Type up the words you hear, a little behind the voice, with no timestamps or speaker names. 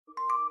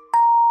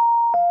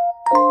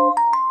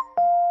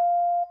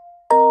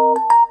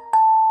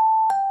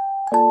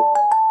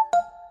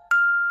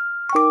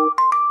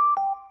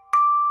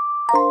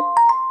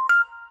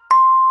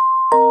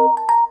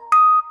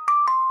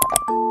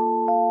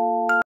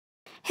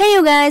Hey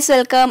you guys,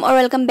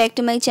 welcome back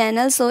to my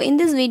channel. So in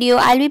this video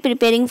I'll be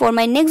preparing for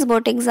my next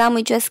board exam,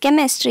 which was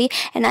chemistry,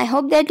 and I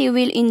hope that you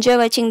will enjoy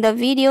watching the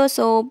video.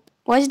 So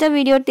watch the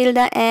video till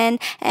the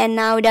end, and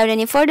now without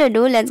any further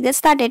ado, let's get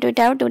started with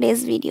our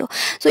today's video.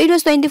 So it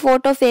was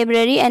 24th of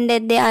February, and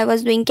that day I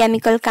was doing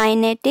chemical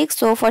kinetics.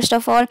 So first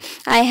of all,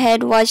 I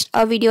had watched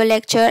a video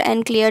lecture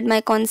and cleared my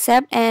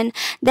concept, and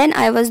then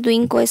I was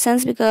doing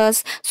questions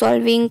because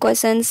solving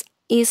questions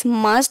is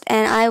must,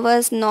 and I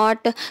was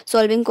not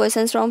solving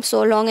questions from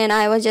so long, and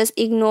I was just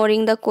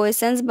ignoring the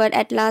questions. But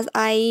at last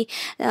I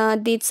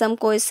did some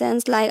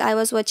questions, like I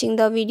was watching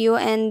the video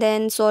and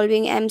then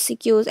solving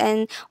MCQs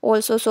and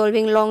also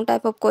solving long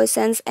type of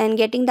questions and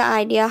getting the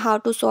idea how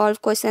to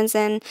solve questions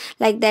and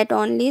like that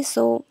only.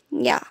 So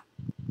yeah.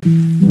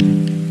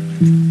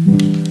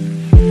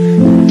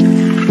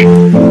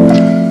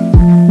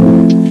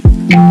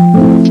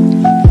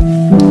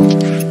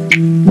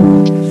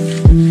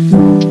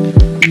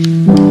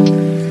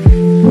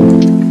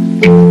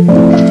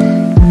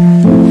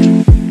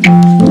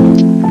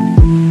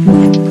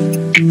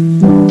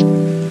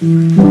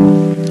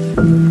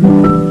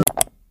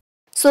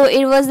 So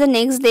it was the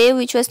next day,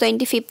 which was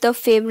 25th of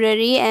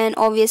February, and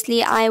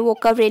obviously I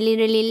woke up really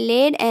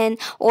late, and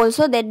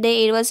also that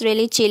day it was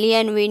really chilly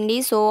and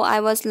windy, so I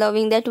was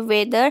loving that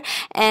weather.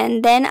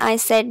 And then I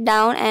sat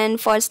down,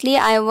 and firstly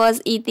I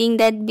was eating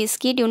that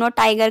biscuit,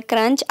 Tiger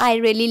Crunch. I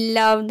really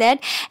love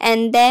that.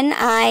 And then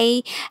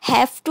I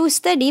have to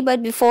study,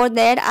 but before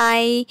that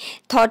I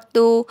thought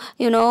to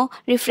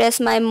refresh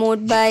my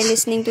mood by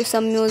listening to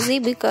some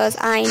music because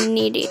I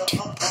need it.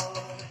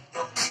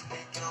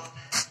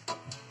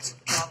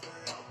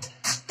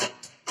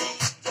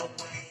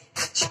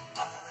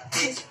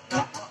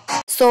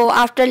 So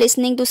after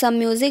listening to some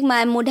music,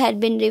 my mood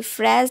had been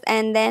refreshed,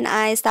 and then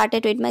I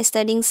started with my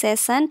studying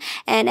session.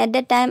 And at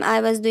that time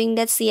I was doing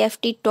that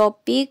CFT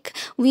topic,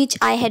 which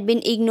I had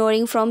been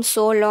ignoring from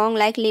so long.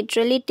 Like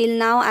literally till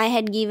now I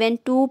had given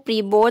 2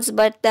 pre-boards,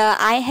 but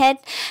I had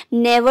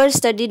never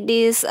studied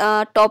this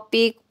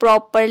topic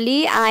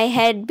properly. I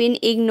had been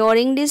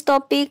ignoring this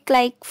topic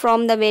like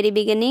from the very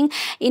beginning.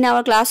 In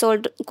our class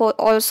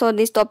also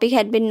this topic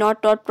had been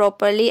not taught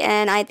properly,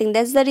 and I think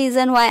that's the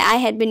reason why I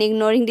had been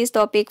ignoring this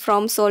topic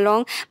from so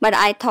long. But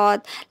I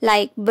thought,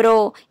 like,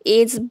 bro,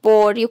 it's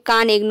bored, you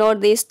can't ignore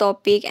this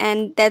topic,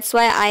 and that's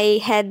why I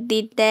had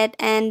did that.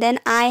 And then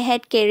I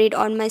had carried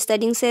on my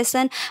studying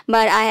session,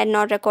 but I had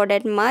not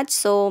recorded much.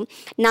 So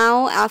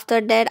now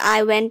after that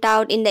I went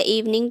out in the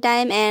evening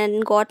time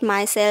and got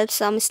myself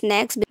some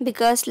snacks,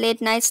 because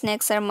late night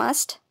snacks are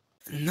must.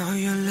 Know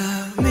you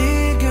love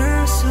me,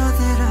 girl, so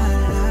that I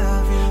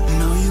love you.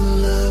 Know you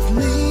love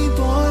me,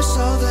 boy,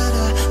 so that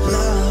I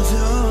love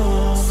you.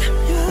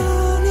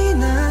 3년이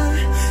나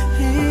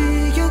이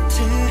곁에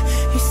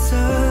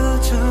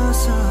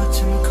있어줘서 참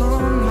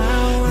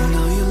고마워.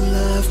 Know you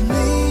love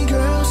me,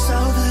 girl, so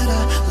that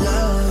I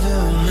love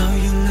you. Know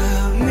you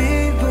love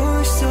me,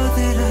 boy, so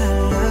that I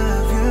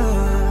love you.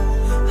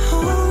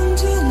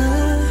 언제나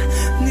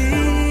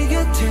네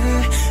곁에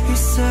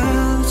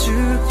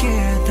있어줄게.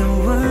 Don't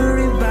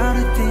worry about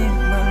a thing,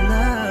 my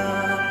love.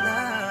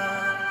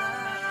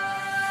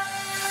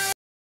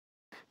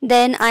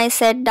 Then I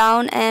sat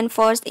down and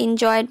first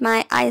enjoyed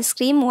my ice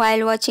cream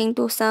while watching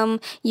to some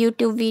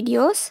YouTube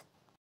videos.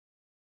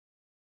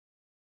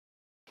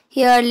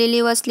 Here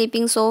Lily was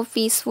sleeping so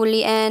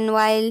peacefully, and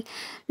while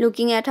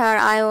looking at her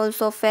I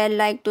also felt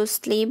like to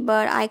sleep,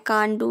 but I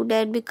can't do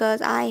that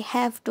because I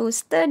have to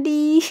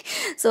study.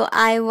 So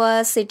I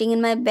was sitting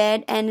in my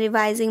bed and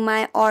revising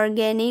my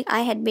organic.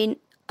 I had been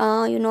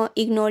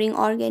ignoring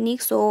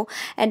organic, so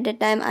at the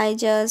time I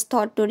just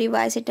thought to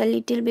revise it a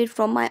little bit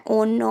from my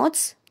own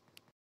notes.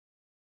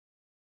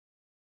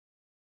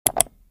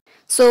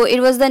 So it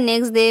was the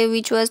next day,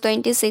 which was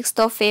 26th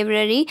of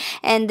February,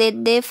 and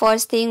that day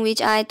first thing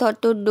which I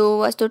thought to do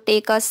was to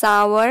take a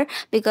shower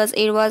because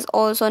it was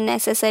also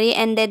necessary.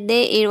 And that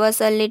day it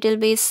was a little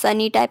bit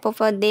sunny type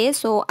of a day,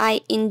 so I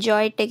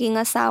enjoyed taking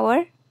a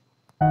shower.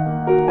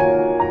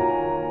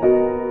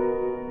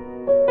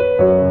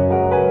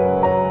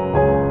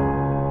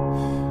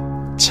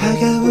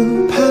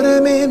 차가운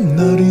바람에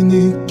너를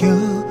느껴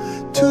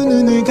두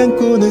눈을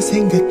감고 널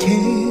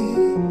생각해.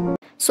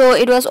 So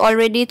it was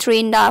already 3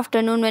 in the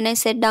afternoon when I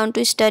sat down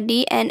to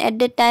study, and at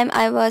that time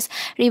I was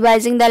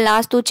revising the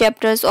last 2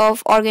 chapters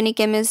of organic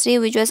chemistry,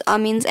 which was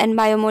amines and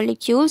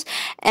biomolecules.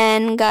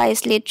 And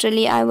guys,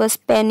 literally I was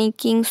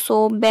panicking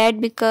so bad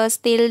because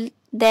till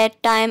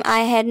that time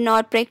I had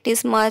not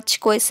practiced much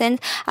questions.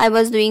 I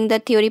was doing the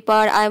theory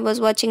part, I was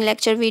watching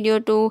lecture video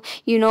to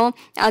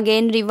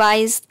again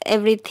revise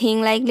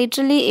everything. Like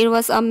literally it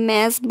was a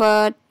mess,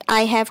 but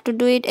I have to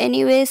do it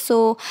anyway.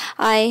 So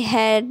I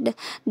had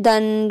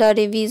done the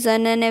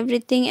revision and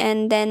everything,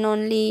 and then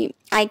only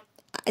I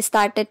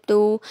started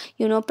to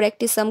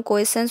practice some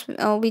questions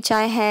which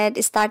I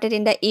had started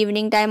in the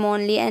evening time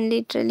only. And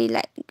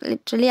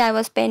literally I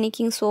was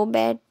panicking so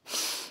bad.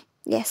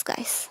 Yes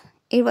guys,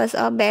 it was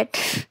a bad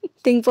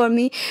thing for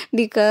me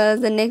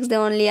because the next day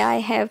only I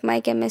have my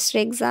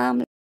chemistry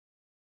exam.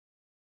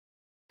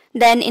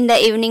 Then in the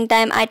evening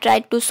time I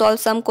tried to solve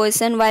some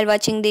question while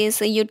watching this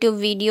YouTube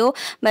video,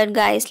 but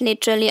guys,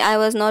 literally I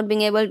was not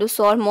being able to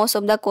solve most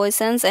of the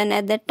questions, and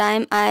at that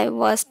time I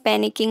was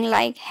panicking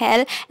like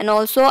hell, and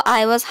also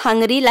I was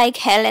hungry like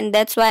hell, and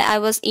that's why I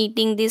was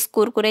eating these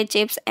kurkure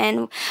chips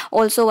and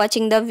also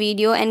watching the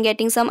video and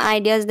getting some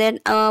ideas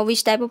that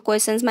which type of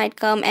questions might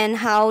come and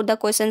how the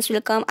questions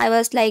will come. I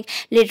was like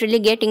literally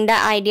getting the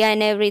idea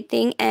and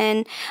everything,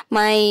 and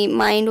my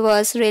mind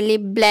was really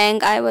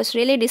blank. I was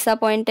really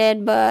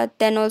disappointed, but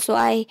then also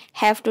I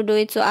have to do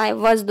it, so I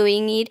was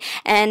doing it.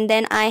 And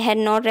then I had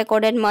not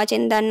recorded much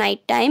in the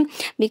night time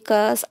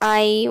because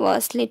I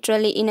was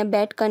literally in a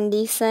bad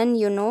condition,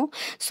 you know.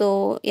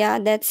 So yeah,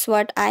 that's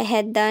what I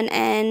had done,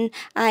 and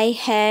I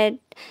had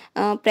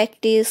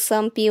practiced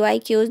some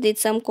PYQs, did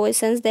some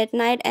questions that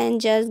night, and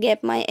just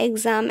gave my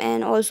exam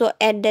and also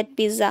ate that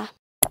pizza.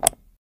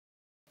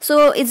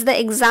 So it's the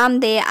exam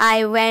day.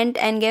 I went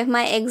and gave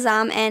my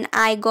exam and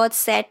I got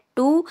set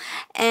 2,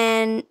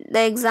 and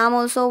the exam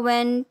also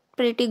went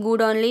pretty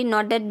good only,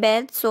 not that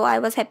bad, so I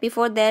was happy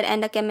for that.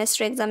 And the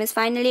chemistry exam is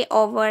finally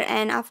over,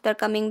 and after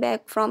coming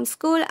back from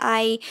school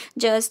I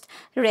just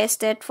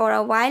rested for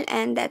a while,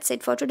 and that's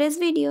it for today's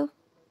video.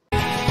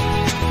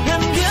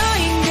 I'm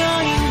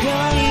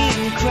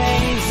going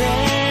crazy.